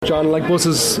John, like Bus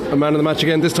is a man of the match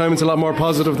again. This time it's a lot more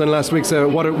positive than last week's.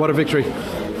 What a victory.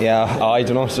 Yeah, I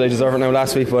don't know, did I deserve it now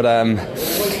last week, but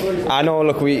I know,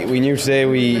 look, we knew today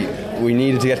we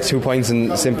needed to get 2 points,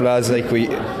 and simple as, like, we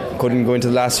couldn't go into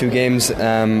the last 2 games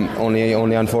only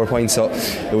on 4 points, so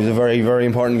it was a very, very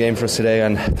important game for us today,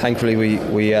 and thankfully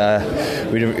we had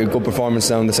a good performance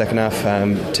now in the second half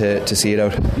to see it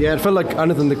out. Yeah, it felt like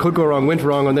anything that could go wrong went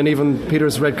wrong, and then even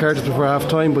Peter's red carded before half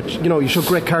time, but you showed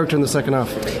great character in the second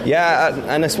half. Yeah,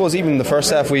 and I suppose even in the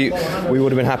first half we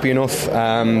would have been happy enough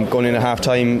going in at half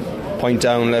time, point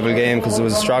down level game, because there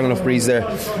was a strong enough breeze there.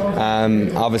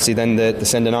 Obviously then the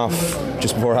sending off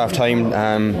just before half time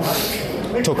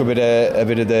took a bit of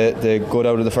the good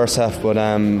out of the first half, but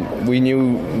we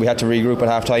knew we had to regroup at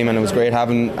half time, and it was great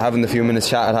having the few minutes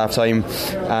chat at half time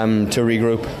to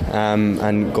regroup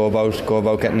and go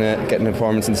about getting a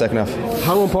performance in the second half.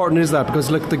 How important is that?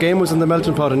 Because look, the game was in the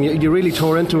melting pot, and you really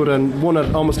tore into it and won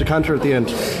at almost a canter at the end.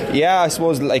 Yeah, I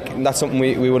suppose that's something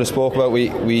we would have spoke about.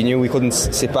 We knew we couldn't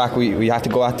sit back. We had to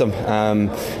go at them,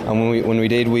 and when we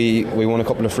did, we won a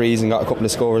couple of frees and got a couple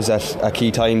of scores at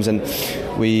key times, and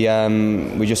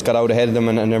we just got out ahead of them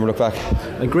and never looked back.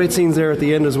 And great scenes there at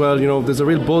the end as well. There's a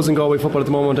real buzz in Galway football at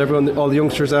the moment. All the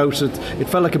youngsters out. It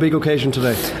felt like a big occasion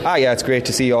today. Yeah, it's great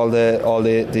to see all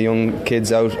the young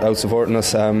kids out supporting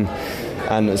us. And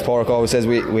as Pádraig always says,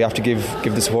 we have to give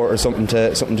the supporters something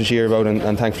to cheer about,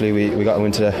 and thankfully we got a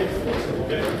win today.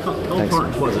 How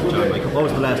important was it, John? What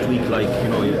was the last week like?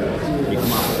 You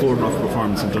come off a poor enough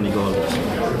performance in Donegal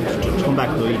to come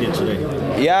back the way you did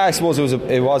today. Yeah, I suppose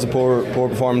it was a poor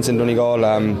performance in Donegal.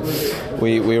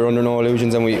 We were under no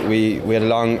illusions, and we had a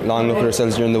long look at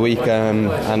ourselves during the week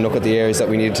and look at the areas that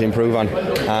we needed to improve on.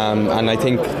 And I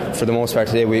think for the most part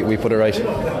today we put it right.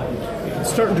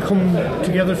 It's starting to come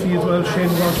together for you as well. Shane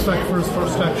Walsh back for his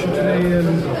first action today,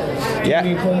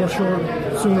 and Comer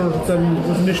sooner than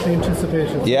was initially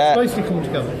anticipated. Yeah, it's nicely coming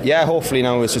together. Yeah, hopefully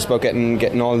now it's just about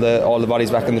getting all the bodies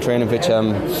back in the training pitch.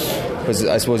 Because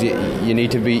I suppose you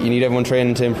need everyone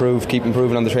training to improve, keep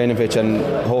improving on the training pitch, and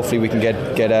hopefully we can get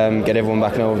everyone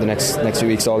back now over the next few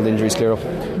weeks. All the injuries clear up.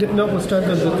 Notwithstanding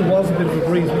that there was a bit of a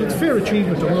breeze, but it's a fair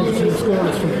achievement to hold the team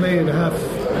scoreless from play and a half.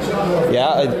 Yeah,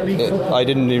 I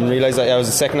didn't even realise that. It was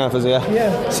the second half, was it?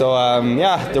 Yeah. So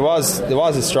there was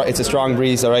it's a strong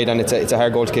breeze, all right, and it's a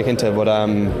hard goal to kick into. But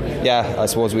I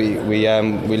suppose we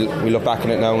look back on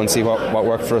it now and see what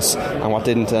worked for us and what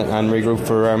didn't, and regroup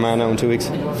for our man now in 2 weeks.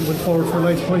 You went forward for a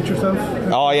nice point yourself.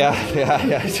 Oh yeah.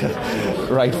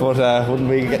 Right foot. Wouldn't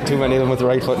we get too many of them with the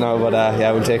right foot now? But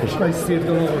we'll take it. Nice to see it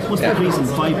go over. What's the reason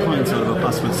 5 points out of a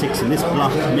possible 6 in this middle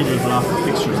block of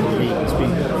fixtures in the league? It's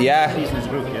been decent as a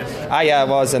group, yes. Yeah, it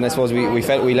was, and I suppose we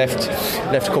felt we left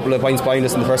a couple of points behind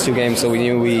us in the first 2 games, so we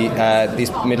knew this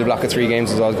middle block of 3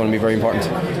 games was always going to be very important.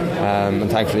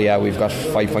 And thankfully, we've got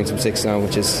 5 points from 6 now,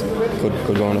 which is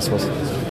good going, I suppose.